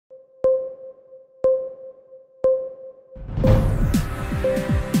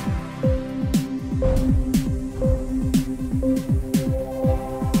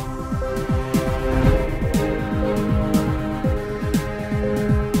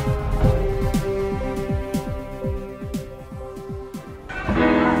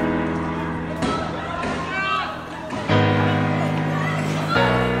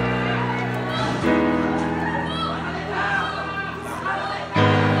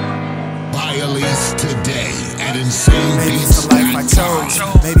Violence today at Insane Maybe it's the life I chose.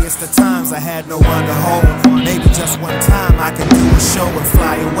 Maybe it's the times I had no one to hold. Maybe just one time I could do a show and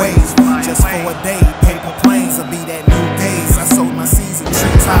fly away. Just for a day, paper planes will be that new days. I sold my season,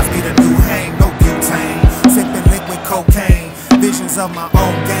 treetops be the new hang. No butane, sipping liquid cocaine. Visions of my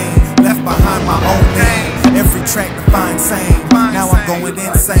own game, left behind my own name. Every track to find sane. Now I'm going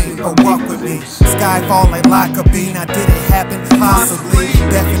insane, but walk with me. Sky fall like Lockerbie. Now did it happen? Possibly.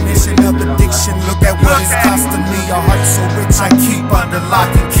 Definition of addiction, look at what it's costing me. A heart so rich I keep under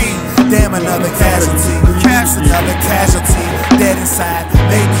lock and key. Damn, another casualty. Another casualty, dead inside.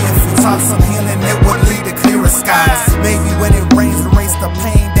 Maybe if we talk some healing, it would lead to clearer skies. Maybe when it rains, erase the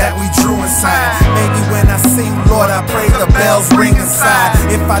pain that we drew inside. Maybe when I sing, Lord, I pray the bells ring inside.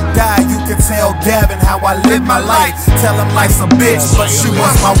 If I die, you can tell Gavin how I live my life. Tell him life's a bitch, but she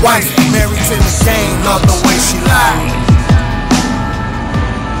was my wife. Married to the game, love the way she lied.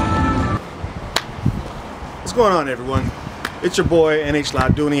 What's going on, everyone? It's your boy NH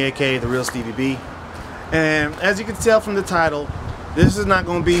Live Dooney, aka The Real Stevie B. And as you can tell from the title, this is not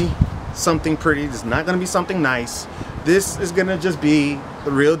going to be something pretty. This is not going to be something nice. This is going to just be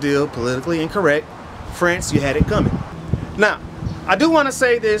the real deal, politically incorrect. France, you had it coming. Now, I do want to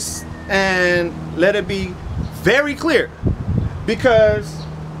say this and let it be very clear, because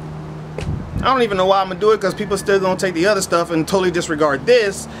I don't even know why I'm going to do it, because people still going to take the other stuff and totally disregard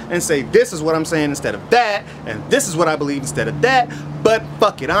this and say this is what I'm saying instead of that, and this is what I believe instead of that. But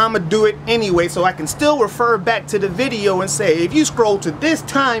fuck it, I'm going to do it anyway, so I can still refer back to the video and say, if you scroll to this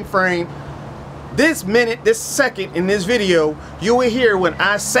time frame, this minute, this second in this video, you will hear when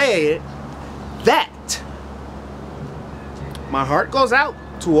I say it, that my heart goes out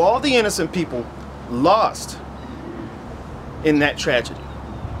to all the innocent people lost in that tragedy.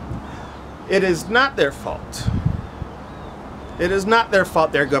 It is not their fault. It is not their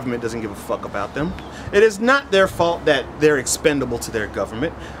fault their government doesn't give a fuck about them. It is not their fault that they're expendable to their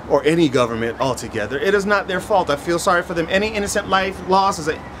government or any government altogether. It is not their fault. I feel sorry for them. Any innocent life lost is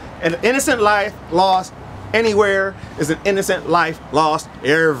an innocent life lost anywhere is an innocent life lost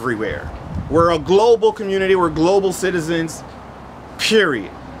everywhere. We're a global community. We're global citizens,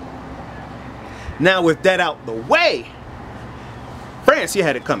 period. Now, with that out the way, France, you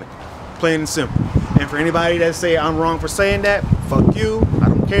had it coming. Plain and simple. And for anybody that say I'm wrong for saying that, fuck you. I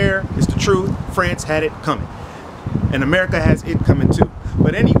don't care. It's the truth. France had it coming. And America has it coming too.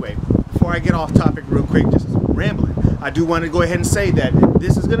 But anyway, before I get off topic real quick, just rambling, I do want to go ahead and say that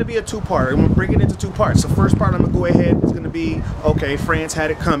this is going to be a two-part. I'm going to break it into two parts. The first part I'm going to go ahead is going to be, okay, France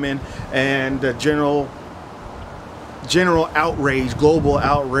had it coming, and the general outrage, global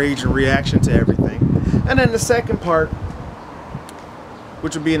outrage and reaction to everything. And then the second part,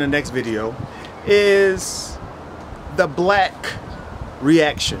 which will be in the next video, is the black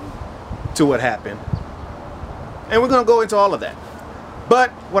reaction to what happened. And we're going to go into all of that. But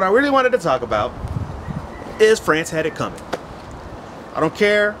what I really wanted to talk about is France had it coming. I don't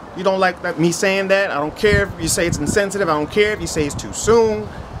care if you don't like me saying that. I don't care if you say it's insensitive. I don't care if you say it's too soon.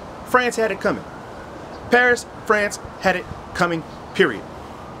 France had it coming. Paris, France had it coming, period.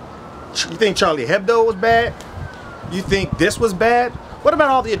 You think Charlie Hebdo was bad? You think this was bad? What about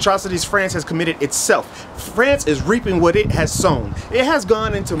all the atrocities France has committed itself? France is reaping what it has sown. It has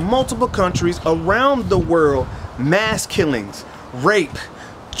gone into multiple countries around the world, mass killings, rape,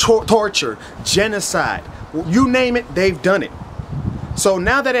 torture, genocide. You name it, they've done it. So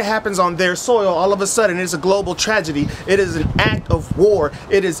now that it happens on their soil, all of a sudden it's a global tragedy. It is an act of war.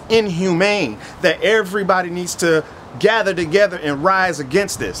 It is inhumane that everybody needs to gather together and rise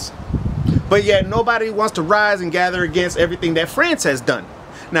against this. But yet nobody wants to rise and gather against everything that France has done.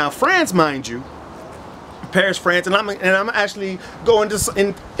 Now France, mind you, Paris, France, and I'm actually going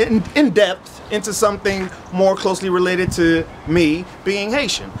in depth into something more closely related to me being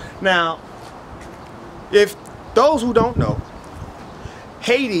Haitian. Now, if those who don't know,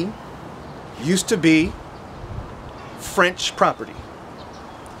 Haiti used to be French property.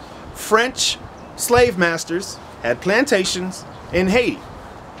 French slave masters had plantations in Haiti,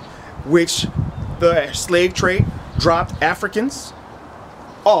 which the slave trade dropped Africans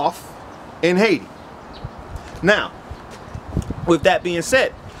off in Haiti. Now, with that being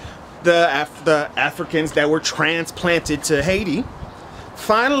said, the Africans that were transplanted to Haiti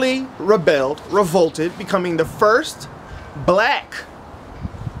finally revolted, becoming the first black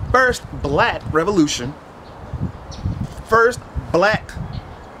revolution, first black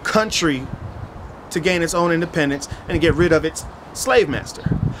country to gain its own independence and get rid of its slave master.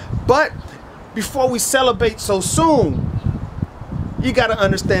 But before we celebrate so soon, you got to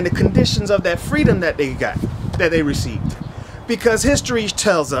understand the conditions of that freedom that they got, that they received. Because history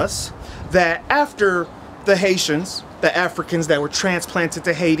tells us that after the Haitians, the Africans that were transplanted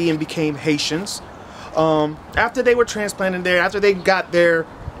to Haiti and became Haitians, after they were transplanted there, after they got their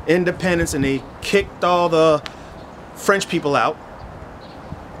independence and they kicked all the French people out,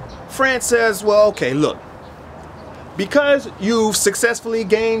 France says, well, okay, look, because you've successfully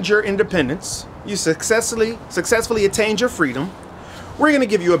gained your independence, you successfully attained your freedom, we're going to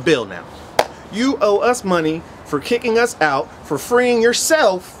give you a bill now. You owe us money for kicking us out, for freeing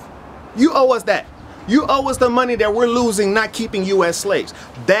yourself. You owe us that. You owe us the money that we're losing not keeping you as slaves.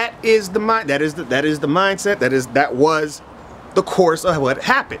 That is the mindset. That was the course of what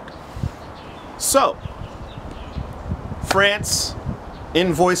happened. So France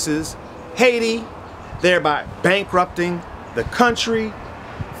invoices Haiti, thereby bankrupting the country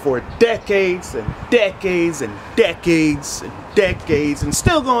for decades and decades and decades and decades, and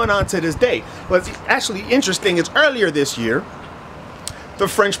still going on to this day. What's actually interesting is earlier this year, the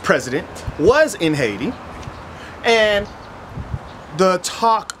French president was in Haiti, and the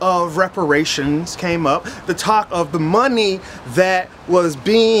talk of reparations came up. The talk of the money that was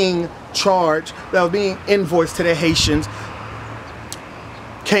being charged, that was being invoiced to the Haitians,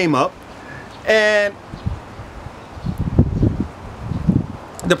 came up, and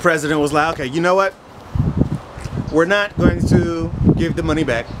the president was like, okay, you know what? We're not going to give the money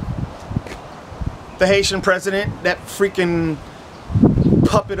back. The Haitian president, that freaking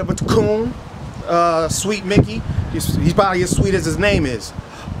puppet of a coon, Sweet Mickey, he's probably as sweet as his name is,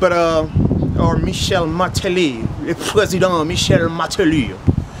 but or Michel Martelly, President Michel Martelly,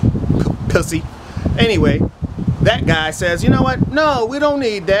 pussy. Anyway, that guy says, you know what? No, we don't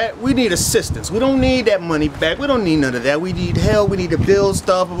need that. We need assistance. We don't need that money back. We don't need none of that. We need help. We need to build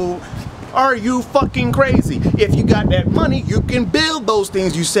stuff. Are you fucking crazy? If you got that money, you can build those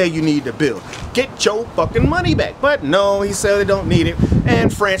things you say you need to build. Get your fucking money back. But no, he said they don't need it.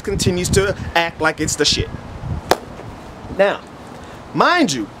 And France continues to act like it's the shit. Now,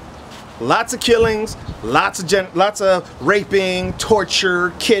 mind you, lots of killings, lots of raping,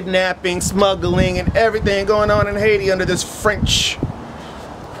 torture, kidnapping, smuggling, and everything going on in Haiti under this French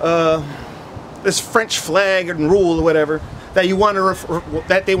flag and rule or whatever that you want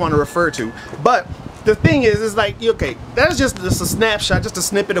to they want to refer to. But the thing is like, okay, that's just a snapshot, just a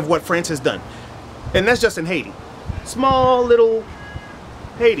snippet of what France has done, and that's just in Haiti, small little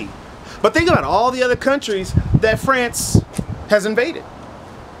Haiti. But think about all the other countries that France has invaded.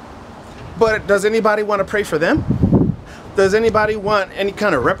 But does anybody want to pray for them? Does anybody want any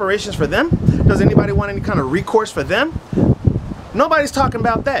kind of reparations for them? Does anybody want any kind of recourse for them? Nobody's talking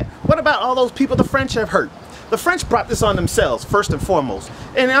about that. What about all those people the French have hurt? The French brought this on themselves, first and foremost.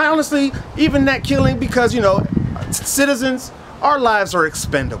 And honestly, even that killing, because, you know, citizens, our lives are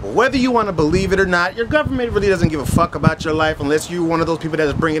expendable. Whether you want to believe it or not, your government really doesn't give a fuck about your life unless you're one of those people that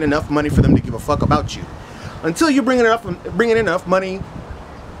is bringing enough money for them to give a fuck about you. Until you bring in enough money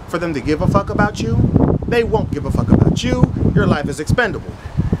for them to give a fuck about you, they won't give a fuck about you. Your life is expendable.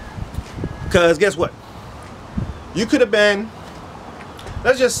 Because guess what? You could have been,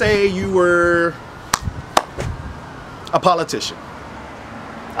 let's just say you were a politician.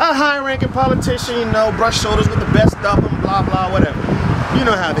 A high-ranking politician, you know, brush shoulders with the best of them, blah, blah, whatever. You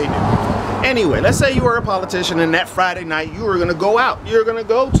know how they do. Anyway, let's say you were a politician and that Friday night you were going to go out. You're going to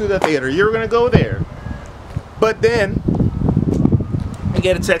go to the theater. You're going to go there. But then you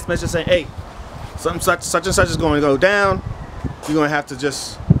get a text message saying, hey, such and such is going to go down. You're going to have to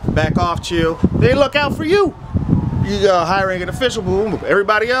just back off, chill. They look out for you. You got a high-ranking official, boom.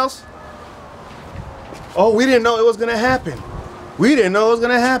 Everybody else, oh, we didn't know it was going to happen. We didn't know it was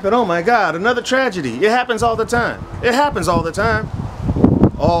going to happen. Oh my God, another tragedy. It happens all the time. It happens all the time.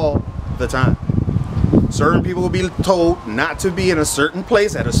 All the time. Certain people will be told not to be in a certain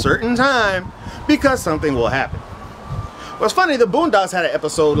place at a certain time because something will happen. Well, it's funny, the Boondocks had an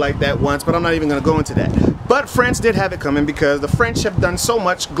episode like that once, but I'm not even going to go into that. But France did have it coming because the French have done so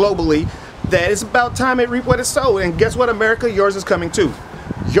much globally that it's about time it reap what it sowed. And guess what, America? Yours is coming too.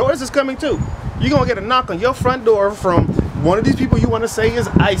 Yours is coming too. You're going to get a knock on your front door from one of these people you want to say is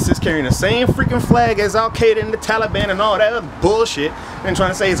ISIS, carrying the same freaking flag as Al-Qaeda and the Taliban and all that other bullshit, and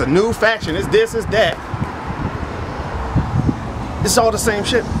trying to say it's a new faction, it's this, it's that. It's all the same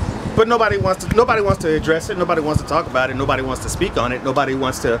shit. But nobody wants to address it, nobody wants to talk about it, nobody wants to speak on it, nobody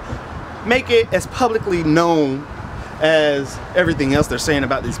wants to make it as publicly known as everything else they're saying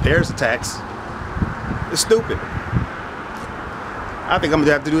about these Paris attacks. It's stupid. I think I'm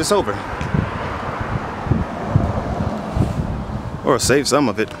gonna have to do this over. Or save some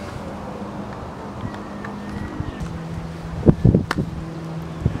of it.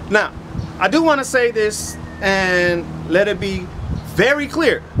 Now, I do want to say this and let it be very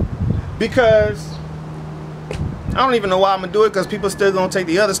clear because I don't even know why I'm gonna do it, because people still gonna take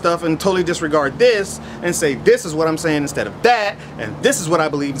the other stuff and totally disregard this and say this is what I'm saying instead of that, and this is what I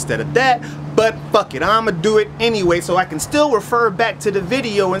believe instead of that. But fuck it, I'm gonna do it anyway, so I can still refer back to the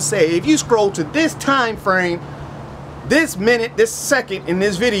video and say, if you scroll to this time frame, this minute, this second in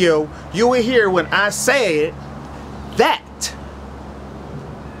this video, you will hear when I say it, that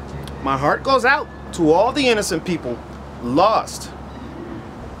my heart goes out to all the innocent people lost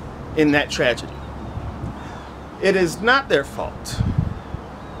in that tragedy. It is not their fault.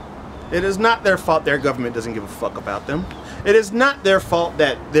 It is not their fault their government doesn't give a fuck about them. It is not their fault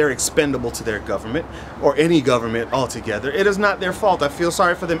that they're expendable to their government or any government altogether. It is not their fault. I feel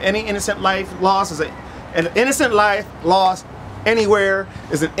sorry for them. Any innocent life lost is an innocent life lost anywhere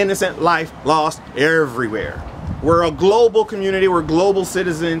is an innocent life lost everywhere. We're a global community. We're global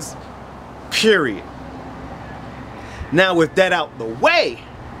citizens, period. Now with that out the way,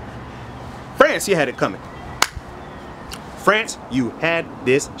 France, you had it coming. France, you had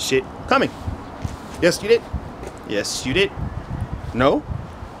this shit coming. Yes, you did. Yes, you did. No,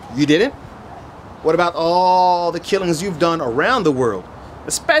 you didn't. What about all the killings you've done around the world,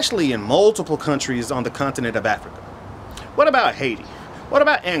 especially in multiple countries on the continent of Africa? What about Haiti? What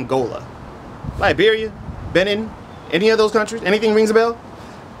about Angola? Liberia? Benin? Any of those countries? Anything rings a bell?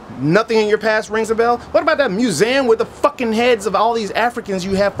 Nothing in your past rings a bell? What about that museum with the fucking heads of all these Africans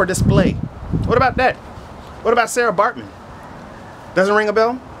you have for display? What about that? What about Sarah Baartman? Doesn't ring a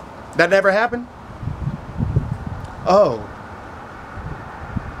bell? That never happened? Oh.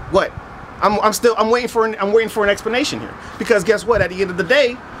 What? I'm waiting for an explanation here. Because guess what? At the end of the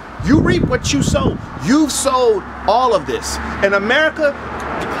day, you reap what you sow. You've sowed all of this. And America,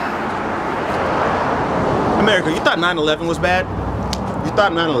 you thought 9/11 was bad? You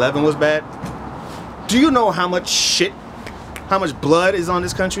thought 9/11 was bad? Do you know how much shit, how much blood is on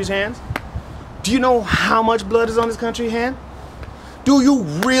this country's hands? Do you know how much blood is on this country's hand? Do you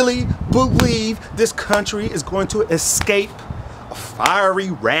really believe this country is going to escape a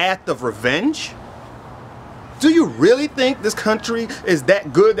fiery wrath of revenge? Do you really think this country is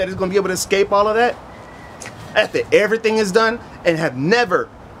that good that it's going to be able to escape all of that? After everything is done and have never,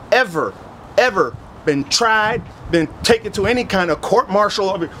 ever, ever been tried, been taken to any kind of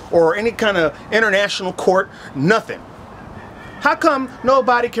court-martial or any kind of international court, nothing. How come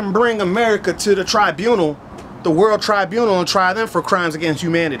nobody can bring America to the tribunal, the World Tribunal, and try them for crimes against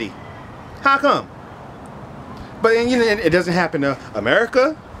humanity? How come? But then, you know, it doesn't happen to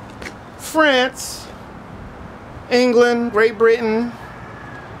America, France, England, Great Britain,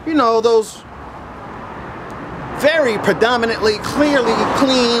 you know, those very predominantly, clearly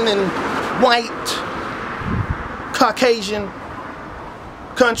clean and white, Caucasian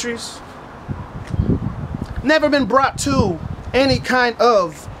countries. Never been brought to any kind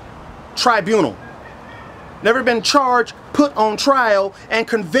of tribunal. Never been charged, put on trial, and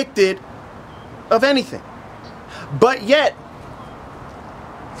convicted of anything. But yet,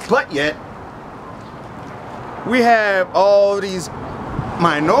 we have all these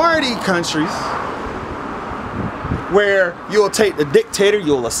minority countries where you'll take the dictator,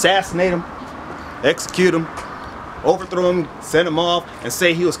 you'll assassinate him, execute him, overthrow him, send him off, and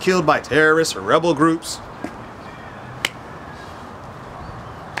say he was killed by terrorists or rebel groups.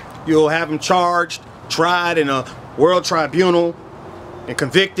 You'll have him charged, tried in a world tribunal, and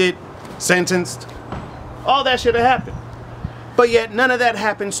convicted, sentenced. All that should have happened. But yet none of that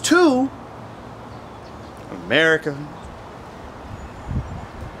happens to America,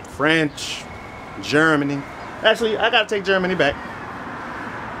 French, Germany. Actually, I gotta take Germany back.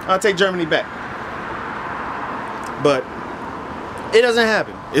 I'll take Germany back. But it doesn't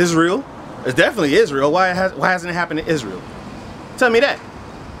happen. Israel, it's definitely Israel. Why hasn't it happened to Israel? Tell me that.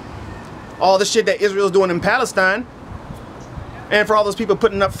 All the shit that Israel's doing in Palestine, and for all those people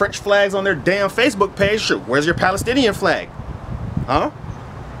putting up French flags on their damn Facebook page, sure, where's your Palestinian flag? Huh?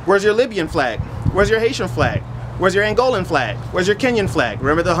 Where's your Libyan flag? Where's your Haitian flag? Where's your Angolan flag? Where's your Kenyan flag?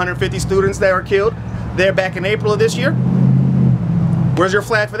 Remember the 150 students that were killed there back in April of this year? Where's your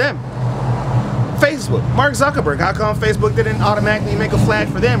flag for them? Facebook, Mark Zuckerberg. How come Facebook didn't automatically make a flag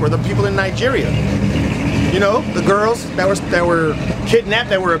for them or the people in Nigeria? You know, the girls that were kidnapped,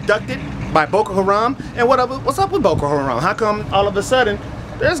 that were abducted by Boko Haram. And what's up with Boko Haram? How come all of a sudden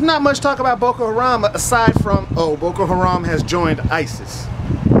there's not much talk about Boko Haram aside from, oh, Boko Haram has joined ISIS.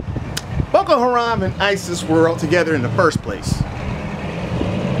 Boko Haram and ISIS were all together in the first place.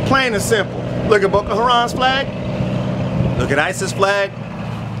 Plain and simple. Look at Boko Haram's flag. Look at ISIS flag.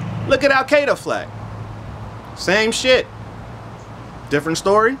 Look at Al Qaeda flag. Same shit. Different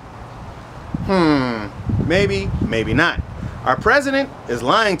story? Maybe, maybe not. Our president is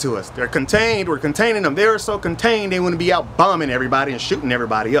lying to us. They're contained. We're containing them. They are so contained they wouldn't be out bombing everybody and shooting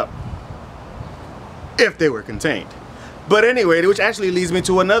everybody up if they were contained. But anyway, which actually leads me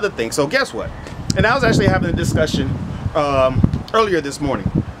to another thing. So guess what? And I was actually having a discussion earlier this morning.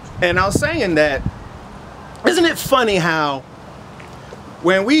 And I was saying that, isn't it funny how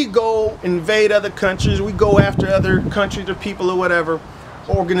when we go invade other countries, we go after other countries or people or whatever,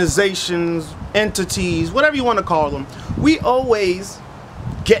 organizations, entities, whatever you want to call them, we always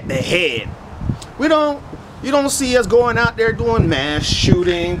get the head. You don't see us going out there doing mass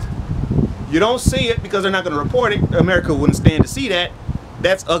shootings. You don't see it because they're not going to report it. America wouldn't stand to see that.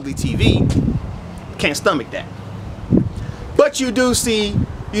 That's ugly TV. Can't stomach that. But you do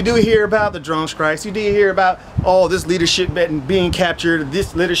hear about the drone strikes. You do hear about all this leadership being captured,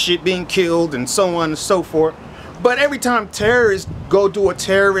 this leadership being killed, and so on and so forth. But every time terrorists go do a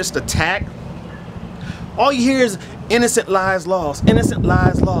terrorist attack, all you hear is innocent lives lost, innocent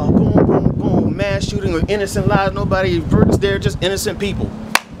lives lost, boom, boom, boom, mass shooting of innocent lives, nobody hurts there, just innocent people,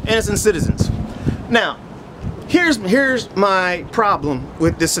 innocent citizens. Now, here's my problem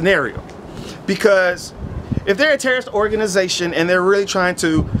with this scenario, because if they're a terrorist organization and they're really trying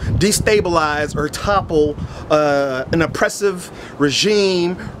to destabilize or topple an oppressive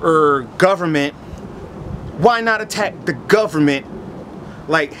regime or government, why not attack the government,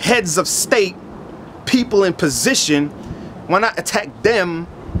 like heads of state, people in position? Why not attack them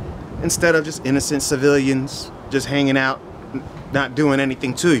instead of just innocent civilians just hanging out, not doing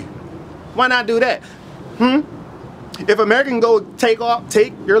anything to you? Why not do that? If America can go take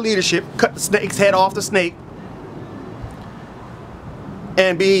your leadership, cut the snake's head off the snake,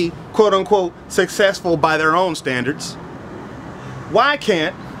 and be quote unquote successful by their own standards, why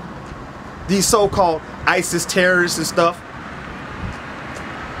can't these so-called ISIS terrorists and stuff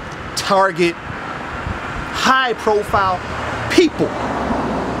target high-profile people?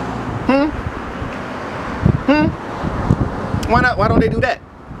 Why don't they do that?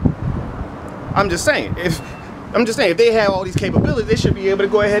 I'm just saying, if they have all these capabilities, they should be able to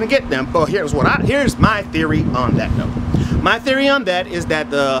go ahead and get them. But here's my theory on that note. My theory on that is that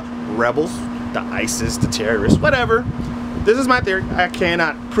the rebels, the ISIS, the terrorists, whatever, this is my theory. I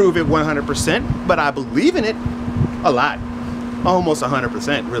cannot prove it 100%, but I believe in it a lot. Almost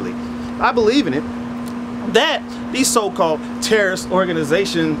 100%, really. I believe in it. That these so-called terrorist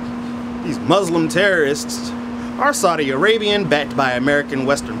organizations, these Muslim terrorists, are Saudi Arabian, backed by American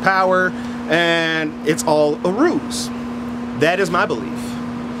Western power, and it's all a ruse. That is my belief.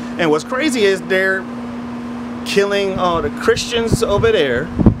 And what's crazy is they're killing all the Christians over there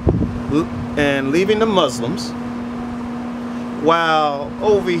and leaving the Muslims, while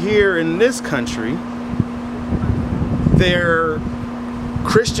over here in this country, their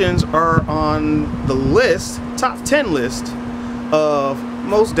Christians are on the list, top 10 list of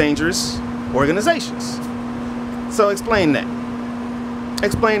most dangerous organizations. So explain that.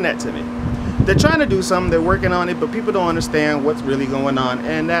 Explain that to me. They're trying to do something, they're working on it, but people don't understand what's really going on,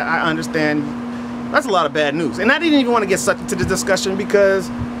 and that I understand. That's a lot of bad news. And I didn't even want to get sucked into the discussion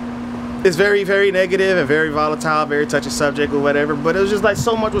because it's very, very negative and very volatile, very touchy subject or whatever. But it was just like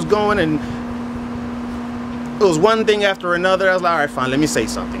so much was going, and it was one thing after another. I was like, all right, fine, let me say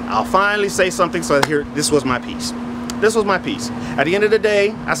something. I'll finally say something. So here, this was my piece. This was my piece. At the end of the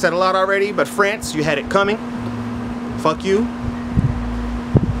day, I said a lot already, but France, you had it coming. Fuck you.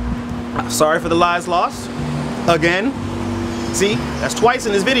 Sorry for the lives lost. Again. See, that's twice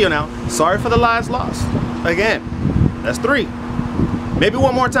in this video now. Sorry for the lives lost. Again. That's 3. Maybe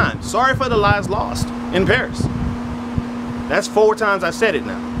one more time. Sorry for the lives lost in Paris. That's 4 times I've said it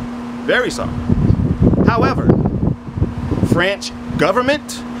now. Very sorry. However, French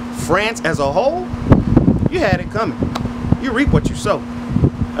government, France as a whole, you had it coming. You reap what you sow.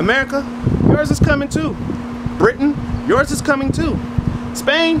 America, yours is coming too. Britain, yours is coming too.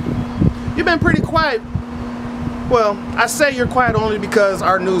 Spain, you've been pretty quiet. Well, I say you're quiet only because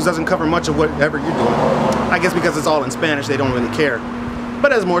our news doesn't cover much of whatever you're doing. I guess because it's all in Spanish, they don't really care.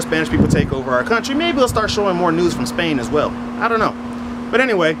 But as more Spanish people take over our country, maybe we'll start showing more news from Spain as well. I don't know. But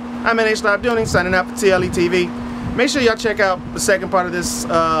anyway, I'm NH Live Dooning, signing out for TLE TV. Make sure y'all check out the second part of this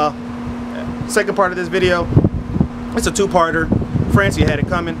video. It's a 2-parter. France, you had it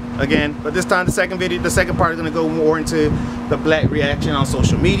coming again, but this time the second part is going to go more into the black reaction on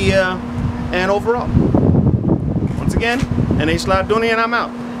social media and overall. Once again, NH Live Dooning, and I'm out.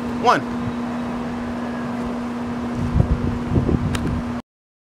 1.